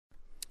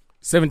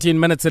17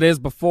 minutes it is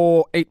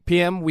before 8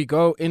 p.m. We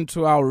go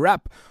into our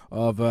wrap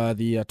of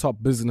the top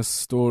business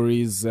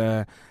stories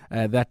that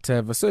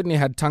have certainly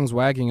had tongues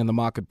wagging in the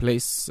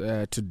marketplace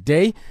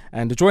today.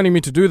 And joining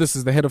me to do this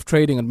is the head of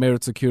trading at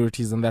Merritt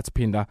Securities, and that's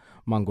Phinda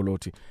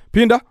Mangolothi.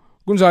 Phinda,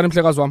 kunjani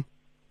mhlekazi wami?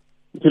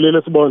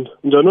 Philile sibonda.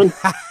 Njani?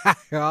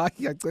 Hayi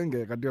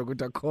yacengeka nto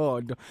ukuthi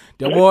akhona.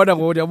 Ndiyabona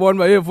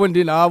ba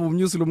efundini abo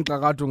umnyusile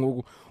umxakatho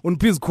ngoku.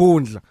 Uniphiza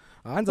ikhundla.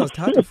 Hayi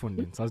sazithatha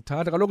fundini.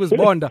 Sazithatha kaloku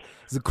izibonda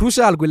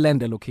zi-crucial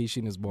kwi-land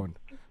allocation izibonda.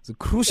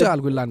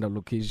 Zi-crucial kwi-land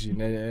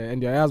allocation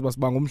and yayazi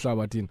basibanga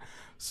umhlaba thina.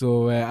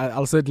 So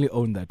I'll certainly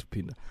own that,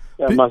 Phinda.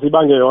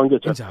 Masibange yonke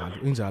tata.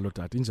 Injalo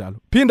tata, injalo.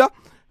 Phinda,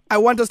 I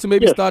want us to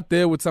maybe start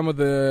there with some of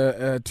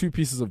the two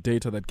pieces of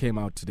data that came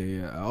out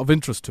today of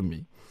interest to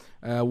me.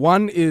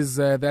 One is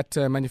that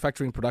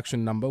manufacturing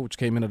production number, which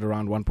came in at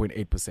around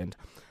 1.8%.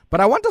 But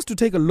I want us to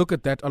take a look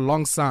at that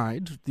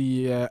alongside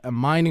the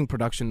mining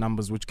production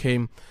numbers, which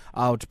came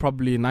out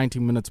probably 90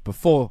 minutes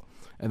before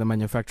the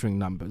manufacturing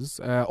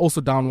numbers.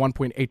 Also down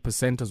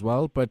 1.8% as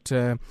well, but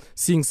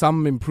seeing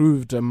some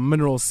improved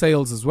mineral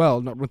sales as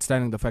well,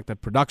 notwithstanding the fact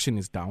that production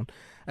is down.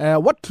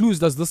 What clues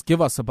does this give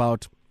us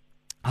about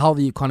how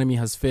the economy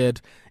has fared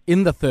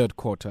in the third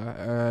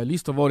quarter,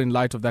 least of all in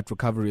light of that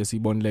recovery as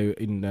Ibonle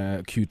in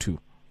Q2?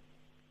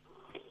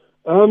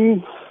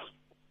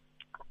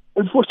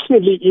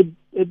 Unfortunately, it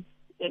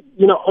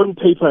on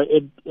paper,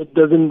 it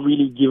doesn't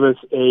really give us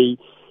a,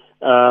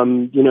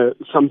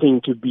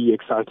 something to be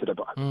excited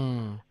about.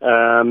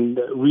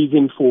 The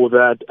reason for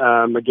that,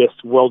 I guess,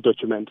 well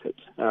documented.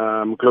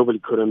 Global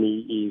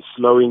economy is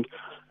slowing,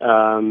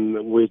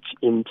 which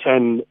in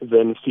turn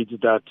then feeds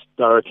that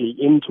directly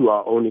into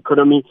our own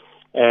economy,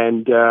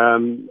 and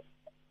then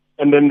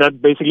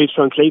that basically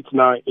translates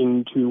now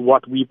into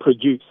what we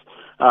produce,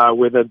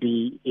 whether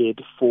be it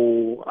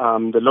for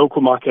the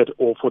local market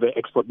or for the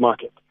export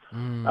market.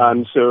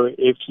 So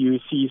if you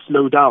see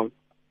slowdown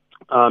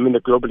in the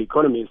global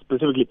economy,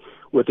 specifically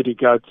with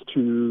regards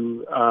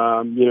to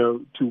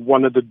to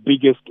one of the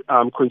biggest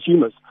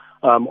consumers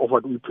of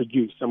what we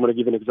produce. I'm going to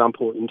give an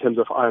example in terms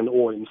of iron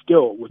ore and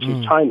steel, which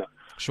is China.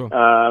 Sure.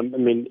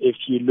 If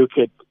you look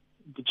at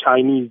the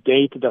Chinese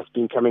data that's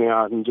been coming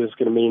out, I'm just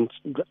going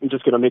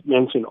to make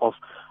mention of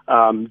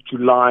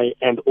July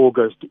and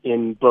August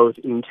in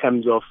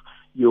terms of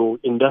your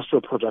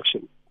industrial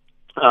production,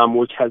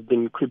 which has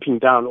been creeping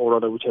down, or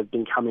rather, which has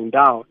been coming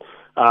down.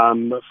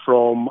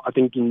 From, I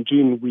think in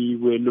June, we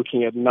were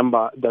looking at a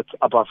number that's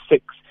above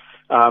 6.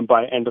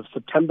 By end of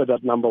September,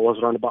 that number was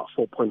around about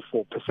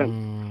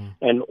 4.4%.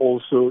 And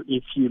also,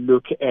 if you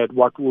look at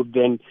what would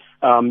then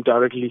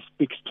directly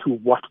speaks to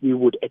what we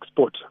would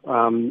export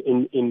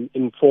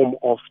in form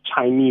of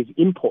Chinese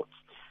imports,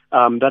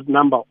 that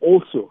number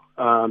also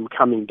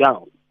coming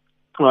down.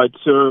 Right.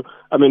 So,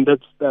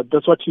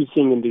 that's what you're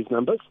seeing in these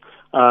numbers.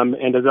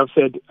 And as I've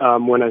said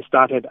when I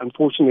started,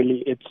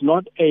 unfortunately, it's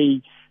not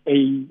a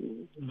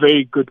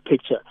very good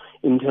picture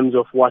in terms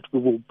of what we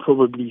will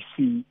probably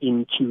see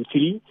in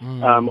Q3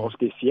 of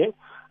this year.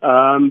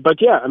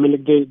 But yeah,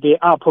 there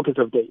are pockets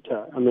of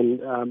data.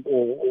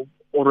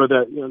 Or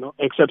rather,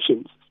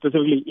 exceptions.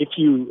 Specifically,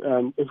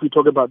 if we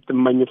talk about the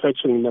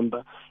manufacturing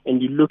number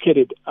and you look at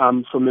it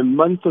from a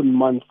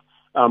month-on-month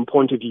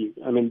point of view,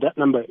 that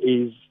number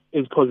is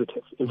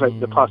positive. In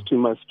fact, the past 2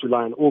 months,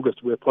 July and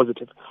August, were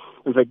positive.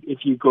 In fact,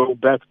 if you go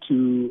back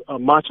to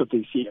March of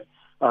this year,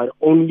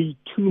 only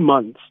 2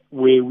 months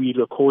where we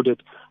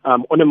recorded,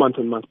 on a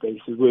month-on-month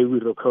basis, where we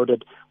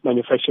recorded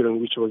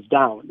manufacturing, which was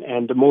down,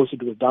 and the most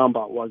it was down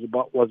by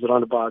was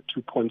around about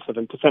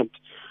 2.7%.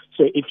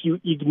 So if you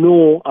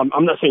ignore,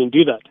 I'm not saying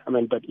do that,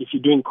 but if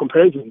you're doing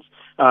comparisons,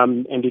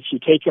 and if you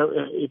take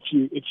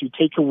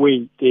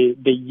away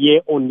the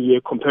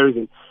year-on-year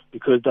comparison,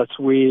 because that's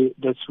where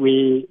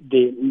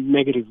the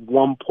negative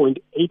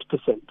 1.8%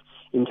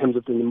 in terms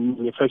of the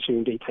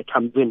manufacturing data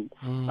comes in.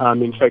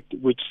 In fact,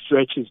 which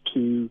stretches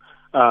to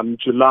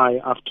July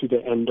up to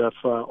the end of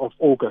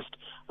August,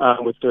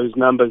 with those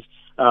numbers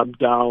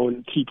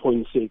down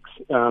 3.6,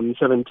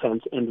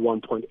 0.7, and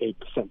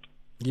 1.8%.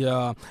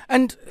 Yeah,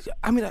 and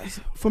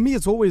for me,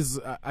 it's always,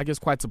 I guess,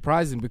 quite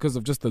surprising because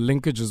of just the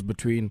linkages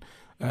between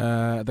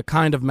the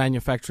kind of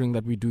manufacturing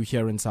that we do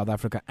here in South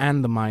Africa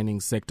and the mining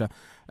sector.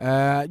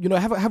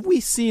 Have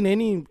we seen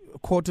any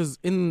quarters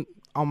in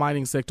our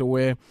mining sector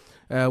where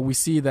we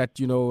see that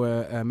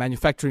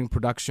manufacturing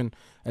production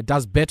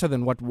does better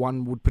than what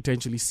one would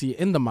potentially see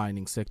in the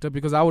mining sector?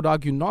 Because I would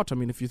argue not.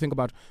 If you think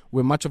about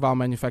where much of our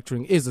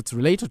manufacturing is, it's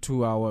related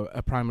to our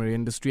primary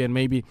industry and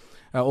maybe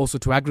also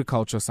to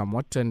agriculture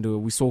somewhat. And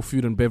we saw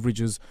food and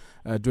beverages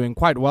doing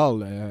quite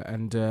well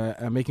and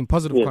making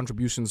positive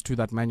contributions to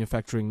that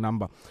manufacturing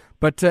number.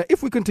 But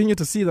if we continue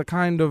to see the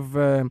kind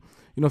of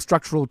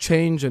structural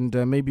change and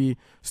maybe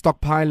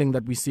stockpiling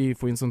that we see,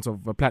 for instance,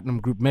 of platinum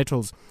group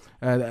metals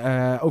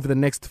over the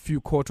next few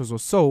quarters or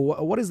so,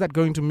 what is that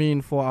going to mean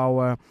for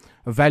our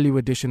value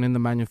addition in the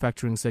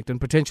manufacturing sector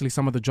and potentially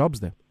some of the jobs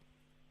there?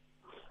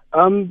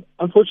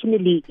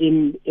 Unfortunately,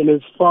 in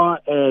as far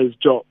as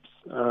jobs,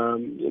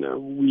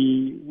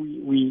 We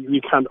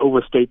can't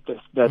overstate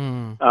this, that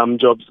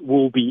jobs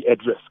will be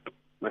at risk.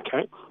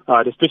 Okay,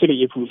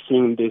 especially if we're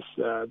seeing this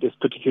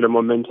particular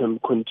momentum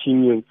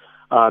continuing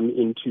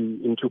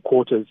into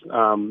quarters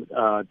down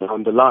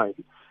the line.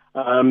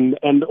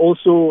 And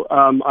also,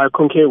 I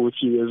concur with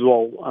you as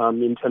well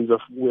in terms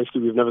of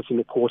we've never seen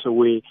a quarter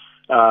where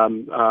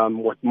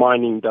what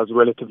mining does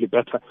relatively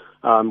better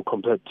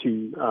compared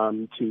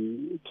to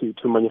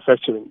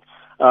manufacturing.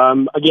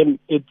 Again,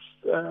 it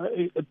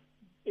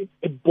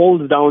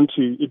boils down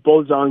to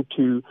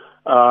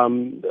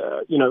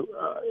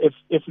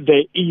if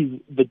there is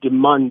the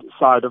demand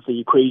side of the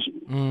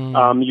equation,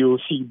 you'll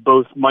see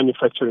both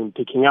manufacturing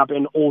picking up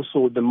and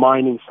also the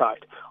mining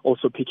side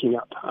also picking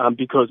up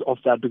because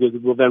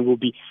we'll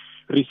be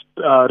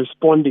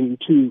responding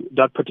to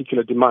that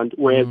particular demand.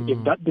 Whereas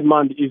if that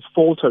demand is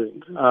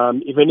faltering,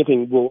 if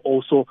anything, will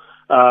also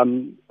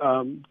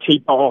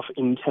taper off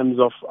in terms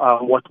of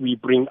what we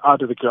bring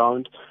out of the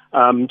ground,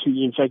 to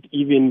in fact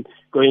even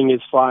going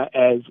as far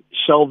as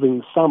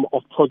shelving some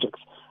of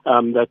projects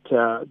that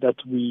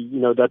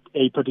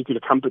a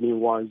particular company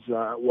was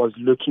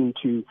looking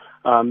to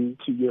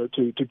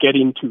get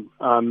into,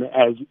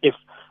 as if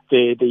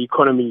the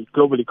economy,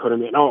 global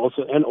economy, and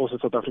also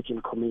South African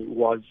economy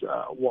was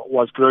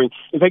growing.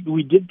 In fact,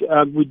 we did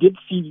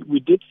see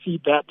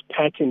that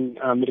pattern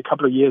a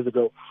couple of years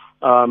ago.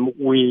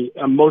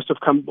 Most of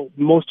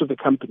the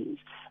companies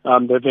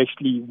they've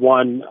actually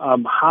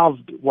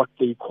halved what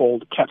they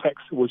called capex,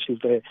 which is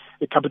the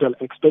capital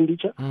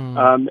expenditure,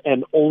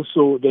 and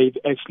also they've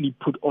actually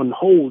put on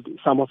hold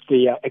some of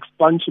their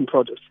expansion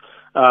projects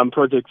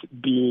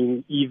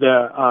being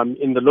either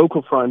in the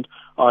local front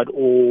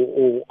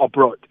or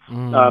abroad.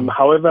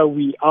 However,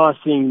 we are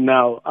seeing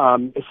now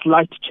a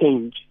slight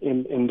change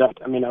in that.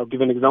 I mean, I'll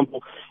give an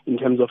example in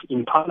terms of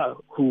Impala,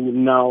 who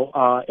now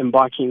are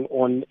embarking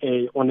on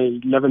a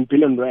 11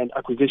 billion rand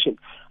acquisition.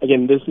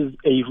 Again, this is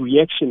a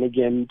reaction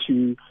again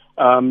to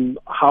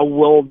how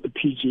well the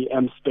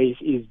PGM space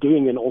is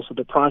doing and also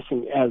the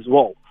pricing as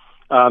well.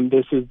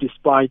 This is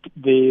despite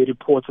the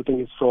reports, I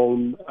think it's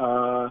from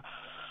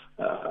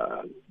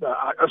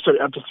sorry,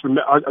 I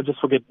just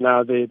forget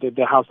now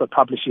the house that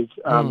publishes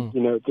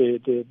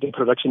the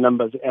production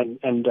numbers and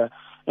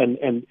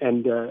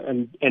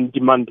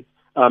demand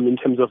in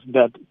terms of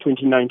that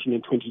 2019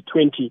 and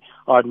 2020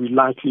 are we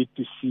likely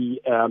to see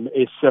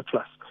a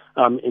surplus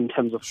in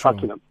terms of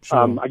platinum.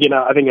 Again,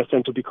 I think I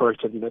stand to be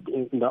corrected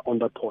on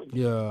that point.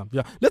 Yeah.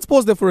 Let's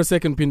pause there for a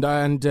second,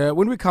 Phinda, and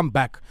when we come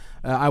back,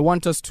 I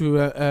want us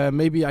to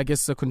maybe,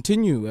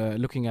 continue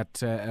looking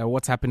at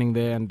what's happening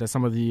there and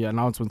some of the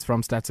announcements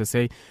from Stats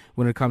SA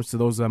when it comes to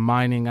those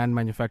mining and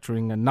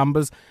manufacturing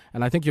numbers.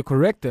 And I think you're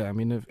correct there. I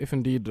mean, if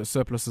indeed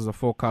surpluses are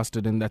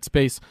forecasted in that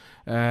space,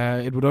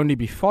 it would only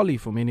be folly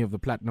for many of the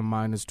platinum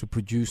miners to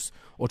produce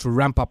or to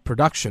ramp up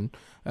production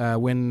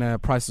when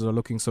prices are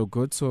looking so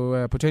good.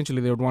 So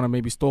potentially they would want to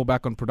maybe store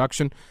back on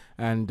production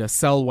and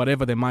sell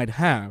whatever they might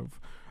have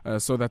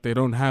so that they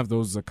don't have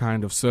those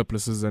kind of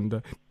surpluses,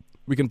 and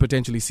we can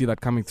potentially see that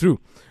coming through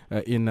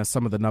in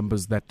some of the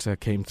numbers that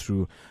came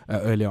through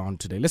earlier on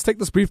today. Let's take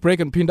this brief break,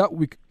 and Phinda,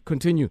 we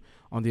continue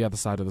on the other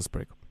side of this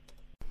break.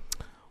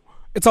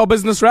 It's our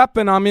business wrap,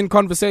 and I'm in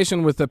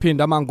conversation with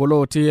Phinda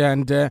Mangolothi.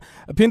 And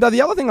Phinda,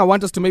 the other thing I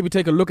want us to maybe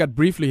take a look at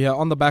briefly here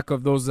on the back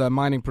of those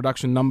mining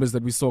production numbers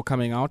that we saw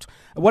coming out.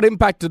 What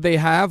impact did they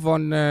have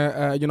on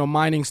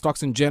mining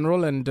stocks in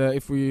general? And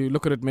if we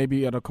look at it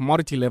maybe at a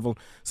commodity level,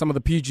 some of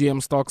the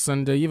PGM stocks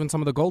and even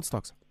some of the gold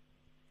stocks?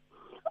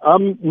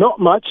 Not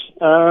much,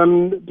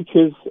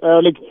 because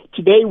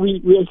today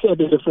we actually had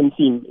a different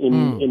theme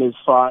in as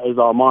far as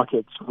our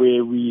markets,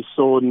 where we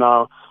saw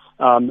now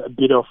a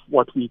bit of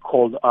what we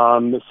called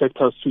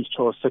sector switch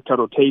or sector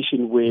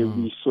rotation, where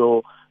we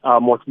saw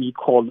what we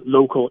call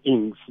local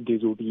inks.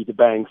 These will be the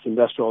banks,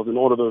 industrials, and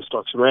all of those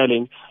stocks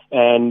rallying,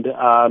 and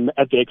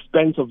at the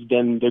expense of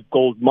then the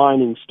gold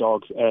mining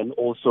stocks and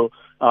also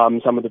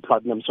some of the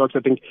platinum stocks. I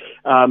think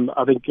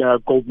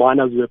gold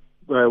miners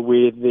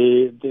were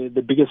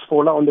the biggest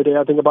faller on the day.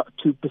 I think about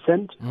 2%.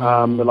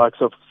 The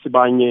likes of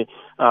Sibanye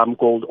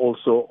Gold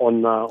also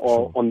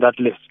on that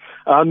list.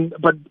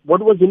 But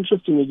what was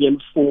interesting again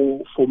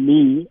for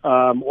me,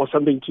 or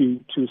something to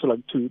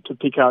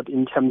pick out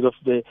in terms of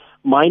the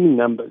mining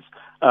numbers,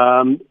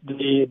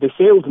 the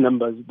sales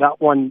numbers. That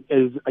one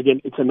is,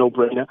 again, it's a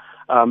no-brainer.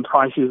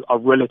 Prices are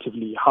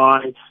relatively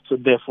high, so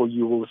therefore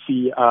you will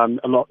see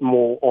a lot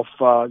more of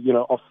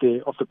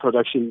the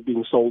production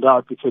being sold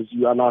out, because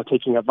you are now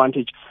taking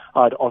advantage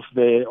of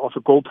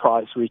the gold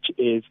price, which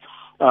is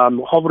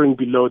hovering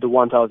below the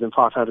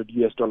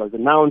 $1,500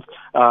 an ounce,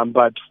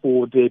 but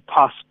for the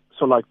past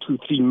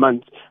 2-3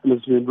 months, and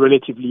it's been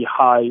relatively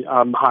high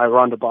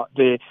around about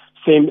there.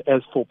 Same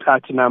as for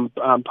platinum,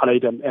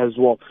 palladium as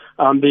well.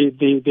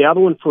 The other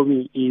one for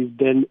me is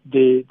then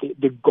the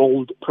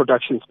gold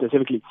production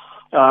specifically.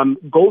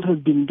 gold has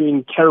been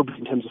doing terribly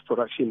in terms of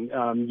production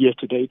year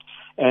to date,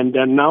 and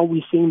now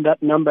we're seeing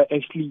that number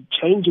actually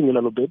changing a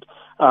little bit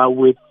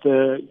with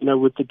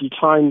the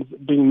declines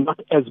being not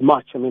as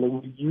much. I mean,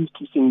 we're used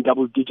to seeing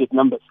double-digit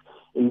numbers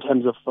in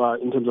terms of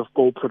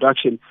gold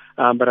production,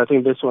 but I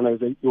think this one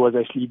was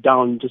actually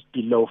down just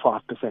below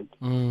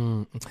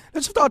 5%.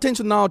 Let's shift our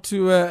attention now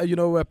to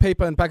a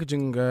paper and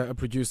packaging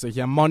producer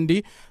here,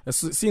 Mondi,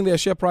 seeing their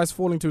share price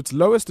falling to its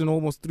lowest in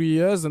almost 3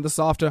 years, and this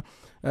after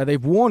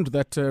they've warned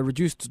that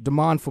reduced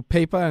demand for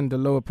paper and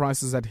lower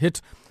prices had hit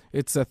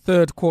its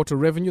third quarter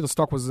revenue. The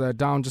stock was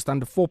down just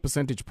under 4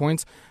 percentage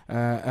points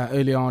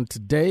earlier on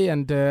today,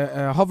 and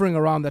hovering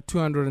around that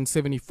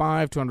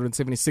 275,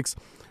 276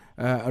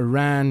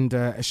 rand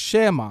a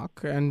share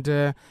mark,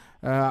 and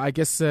I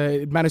guess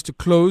it managed to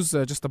close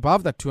just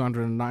above that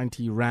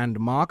 290 rand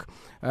mark,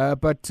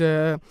 but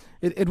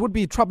it would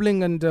be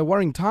troubling and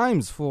worrying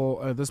times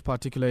for this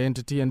particular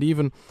entity, and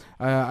even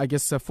I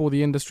guess for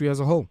the industry as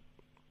a whole.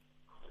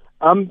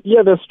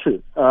 Yeah, that's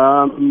true.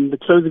 The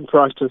closing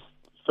price, just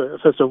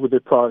first off with the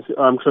price,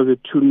 closed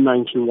at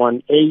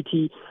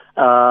 291.80.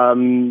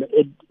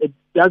 It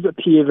does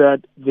appear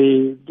that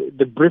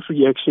the brief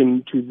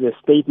reaction to the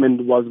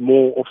statement was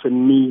more of a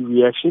knee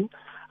reaction,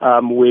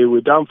 where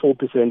we're down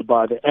 4%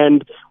 by the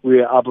end.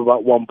 We're up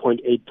about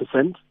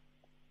 1.8%.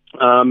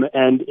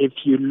 And if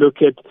you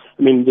look at,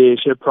 the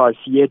share price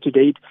year to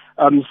date,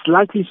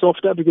 slightly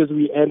softer because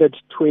we ended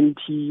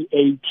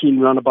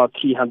 2018 around about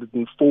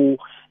 304,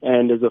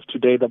 and as of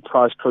today, the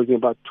price closing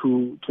about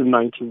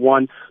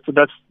 291. So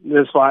that's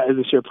as far as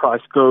the share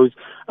price goes.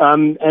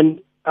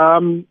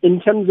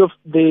 In terms of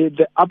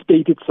the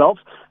update itself,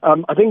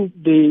 I think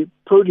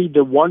probably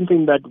the one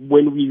thing that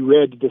when we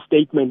read the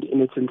statement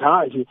in its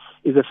entirety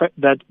is the fact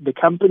that the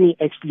company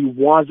actually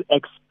was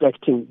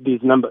expecting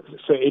these numbers.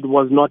 So it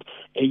was not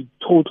a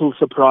total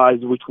surprise,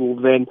 which will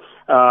then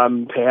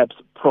perhaps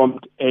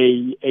prompt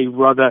a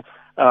rather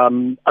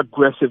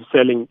aggressive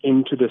selling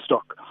into the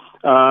stock.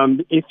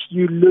 If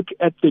you look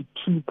at the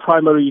two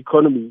primary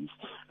economies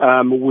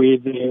where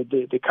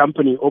the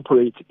company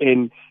operates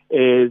in,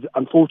 is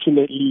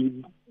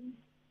unfortunately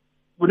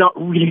we're not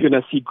really going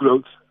to see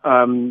growth,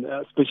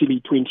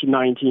 especially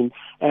 2019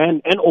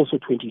 and also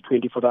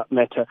 2020 for that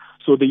matter.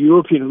 So the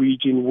European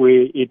region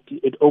where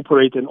it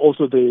operates, and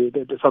also the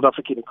South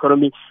African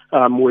economy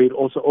where it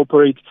also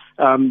operates,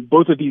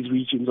 both of these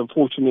regions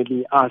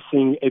unfortunately are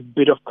seeing a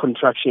bit of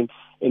contraction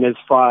in as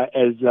far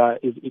as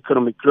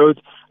economic growth,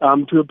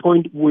 to a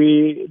point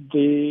where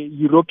the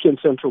European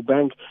Central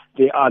Bank,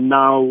 they are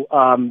now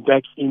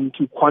back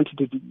into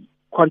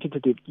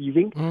quantitative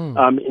easing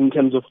in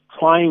terms of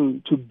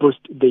trying to boost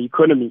the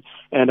economy.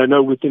 And I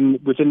know within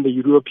the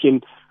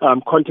European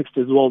context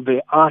as well,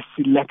 there are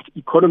select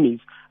economies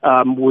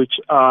which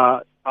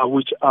are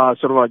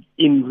sort of like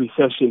in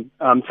recession,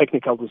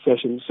 technical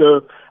recession.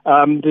 So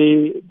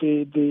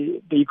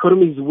the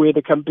economies where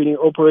the company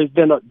operates,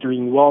 they're not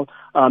doing well,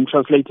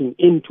 translating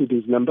into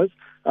these numbers.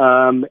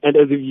 And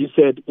as you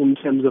said, in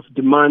terms of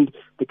demand,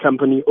 the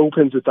company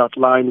opens with that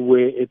line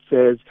where it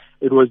says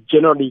it was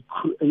generally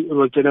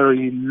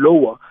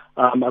lower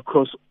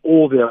across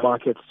all their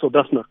markets. So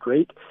that's not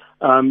great.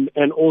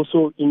 And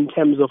also in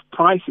terms of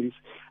prices,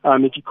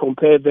 if you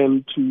compare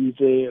them to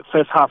the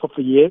first half of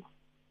the year,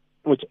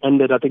 which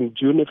ended, I think,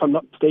 June, if I'm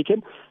not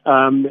mistaken,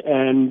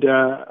 and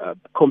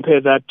compare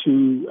that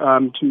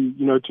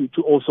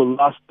to also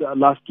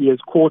last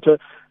year's quarter,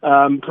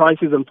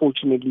 prices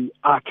unfortunately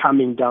are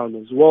coming down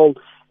as well,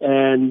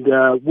 and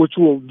which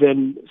will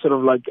then sort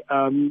of like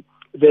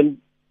then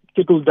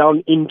trickle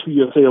down into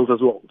your sales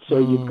as well. So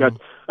you've got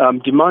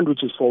demand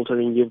which is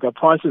faltering, you've got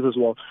prices as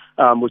well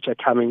which are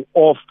coming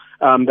off.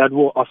 That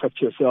will affect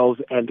your sales,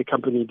 and the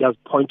company does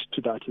point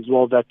to that as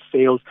well, that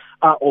sales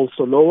are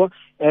also lower.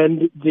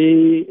 And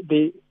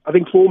I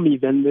think for me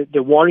then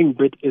the worrying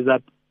bit is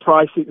that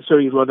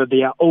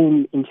their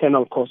own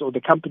internal costs or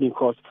the company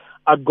costs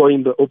are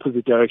going the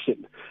opposite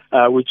direction,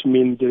 which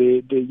means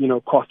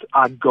the costs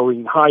are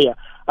going higher,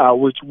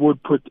 which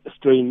would put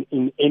strain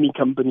in any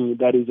company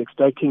that is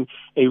expecting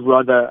a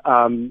rather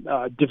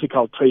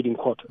difficult trading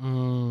quarter.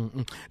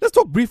 Let's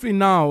talk briefly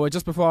now,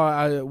 just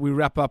before we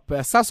wrap up.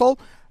 Sasol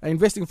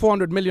investing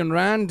 400 million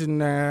rand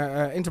in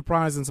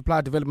enterprise and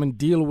supply development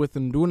deal with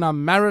Nduna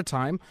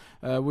Maritime,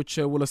 which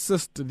will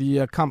assist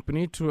the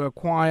company to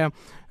acquire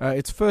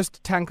its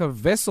first tanker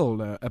vessel,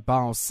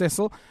 Bao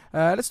Cecil.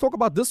 Let's talk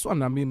about this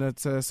one. I mean,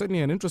 it's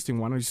certainly an interesting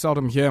one. We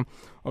seldom hear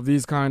of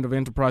these kind of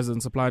enterprise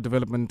and supply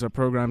development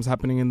programs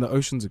happening in the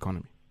oceans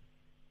economy.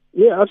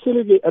 Yeah,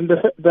 absolutely. And the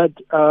fact that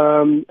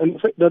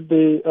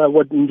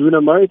what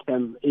Nduna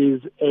Maritime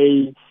is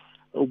a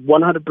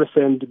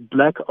 100%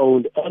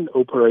 black-owned and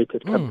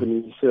operated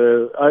company.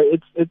 So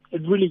it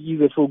really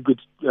is a full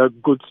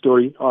good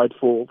story, right,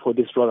 for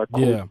this rather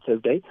cold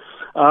Thursday.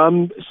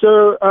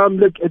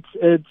 Look,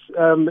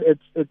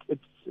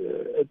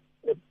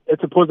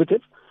 it's a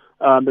positive.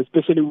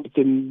 especially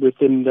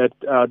within that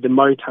the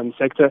maritime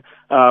sector,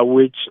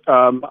 which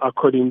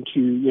according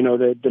to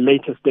the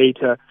latest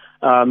data,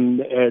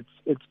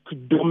 it's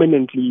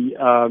predominantly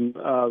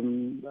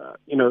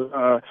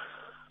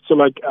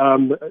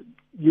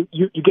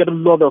you get a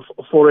lot of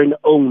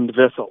foreign-owned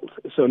vessels.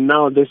 So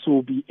now this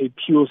will be a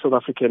pure South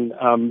African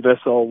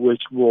vessel,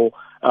 which will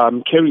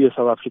carry a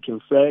South African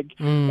flag,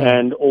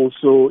 and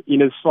also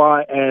in as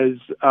far as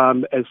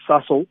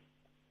Sasol.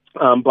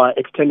 By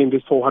extending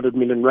this 400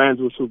 million rand,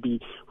 which will be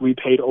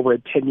repaid over a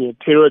 10-year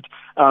period,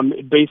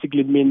 it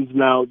basically means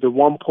now the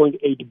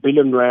 1.8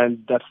 billion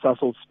rand that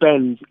Sasol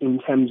spends in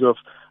terms of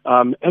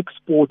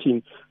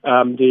exporting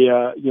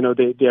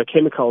their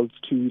chemicals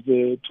to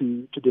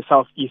the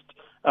Southeast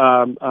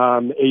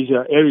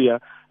Asia area.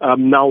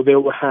 Now they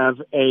will have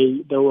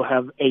a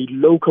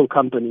local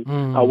company,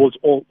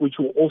 which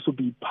will also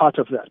be part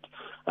of that.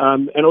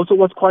 And also,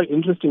 what's quite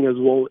interesting as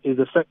well is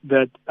the fact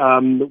that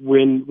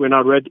when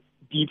I read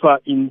deeper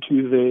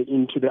into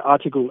the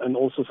article and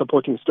also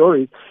supporting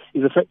stories,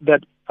 is the fact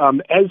that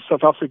as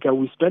South Africa,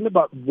 we spend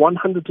about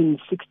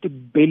 160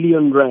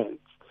 billion rand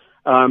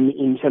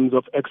in terms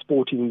of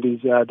exporting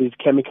these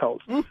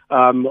chemicals.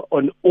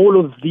 On all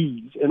of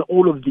these, and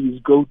all of these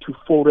go to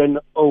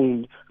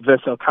foreign-owned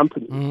vessel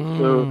companies.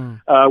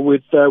 So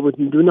with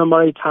Nduna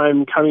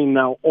Maritime coming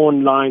now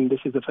online, this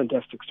is a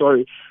fantastic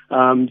story.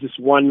 Just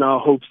one now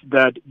hopes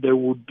that there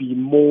would be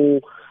more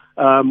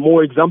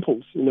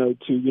examples,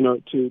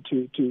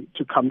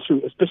 to come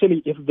through,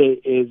 especially if there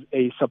is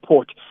a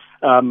support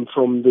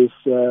from this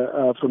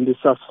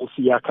Sasol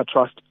Siaka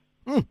Trust.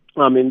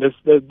 I mean, this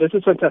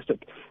is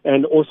fantastic,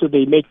 and also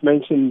they make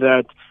mention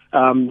that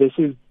this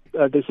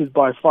is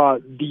by far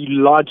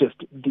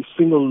the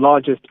single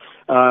largest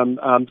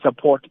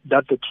support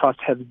that the trust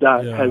has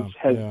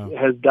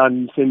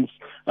done since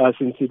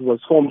it was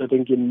formed, I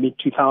think in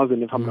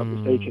mid-2000, if I'm not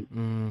mistaken.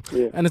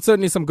 Yeah. And it's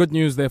certainly some good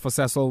news there for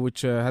Sasol,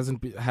 which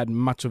hasn't had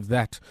much of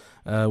that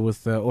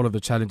with all of the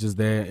challenges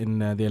there in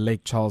their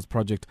Lake Charles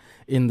project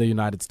in the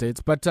United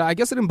States. But I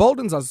guess it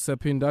emboldens us,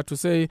 Phinda, to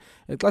say,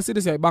 xa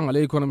sithi siyayibanga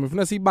le economy,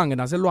 funeka siyibange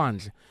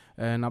naselwandle.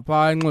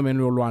 Napha enxwemeni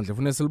lolwandle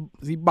funeka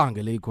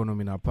siyibange le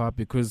economy napha,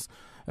 because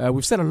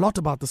we've said a lot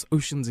about this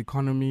oceans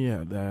economy,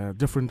 the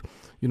different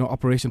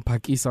operation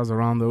pakisas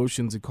around the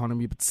oceans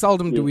economy, but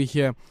seldom do we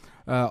hear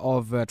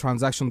of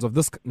transactions of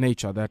this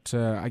nature that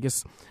I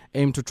guess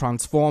aim to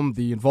transform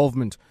the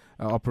involvement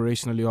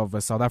operationally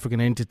of South African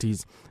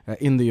entities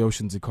in the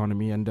oceans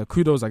economy. And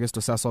kudos, I guess, to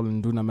Sasol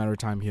and Nduna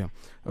Maritime here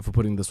for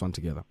putting this one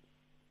together.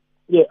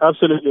 Yeah,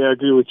 absolutely, I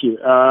agree with you.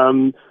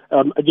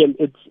 Again,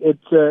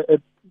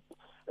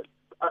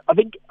 I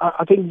think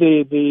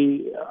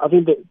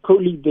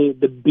probably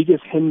the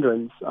biggest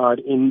hindrance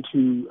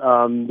into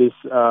this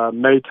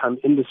maritime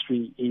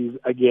industry is,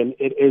 again,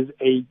 it is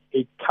a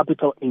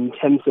capital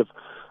intensive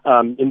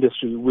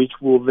industry, which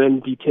will then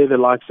deter the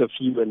likes of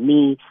you and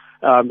me,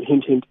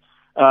 hint,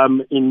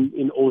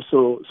 in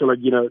also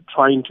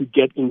trying to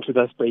get into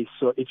that space.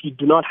 So if you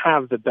do not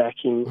have the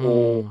backing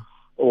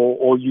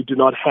or you do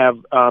not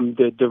have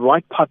the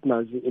right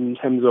partners in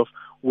terms of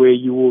where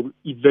you will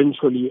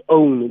eventually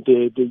own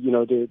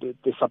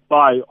the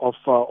supply of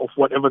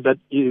whatever that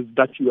is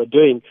that you are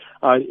doing,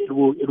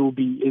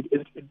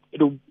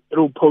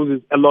 it'll pose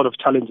a lot of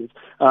challenges.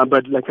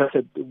 But like I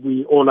said,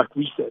 we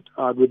said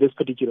with this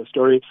particular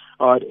story,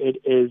 it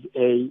is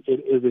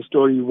a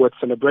story worth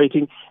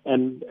celebrating,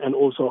 and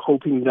also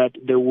hoping that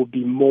there will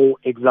be more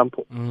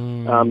examples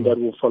that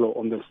will follow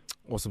on this.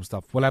 Awesome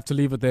stuff. We'll have to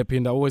leave it there,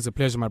 Phinda. Always a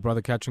pleasure, my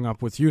brother, catching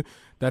up with you.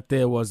 That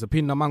there was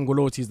Phinda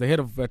Mangolothi. He's the head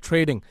of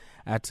trading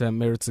at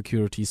Merritt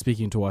Securities,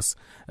 speaking to us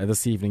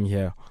this evening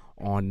here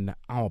on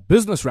our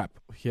business wrap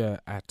here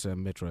at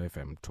Metro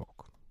FM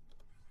Talk.